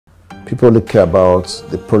People only care about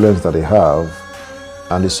the problems that they have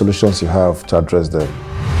and the solutions you have to address them.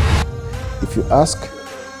 If you ask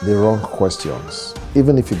the wrong questions,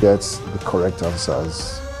 even if you get the correct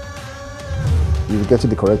answers, you're getting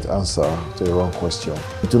the correct answer to the wrong question.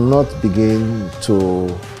 Do not begin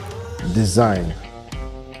to design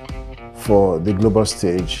for the global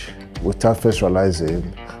stage without first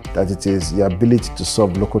realizing that it is your ability to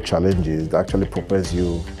solve local challenges that actually propels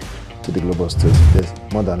you to the global stage. There's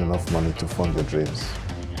more than enough money to fund your dreams.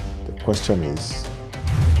 The question is,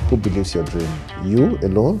 who believes your dream? You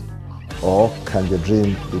alone? Or can your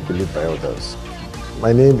dream be believed by others?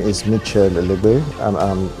 My name is Mitchell Elegbe and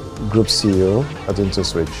I'm Group CEO at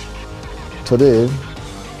IntoSwitch. Today,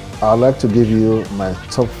 I'd like to give you my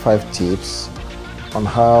top 5 tips on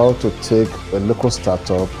how to take a local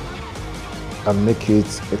startup and make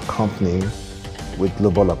it a company with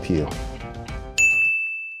global appeal.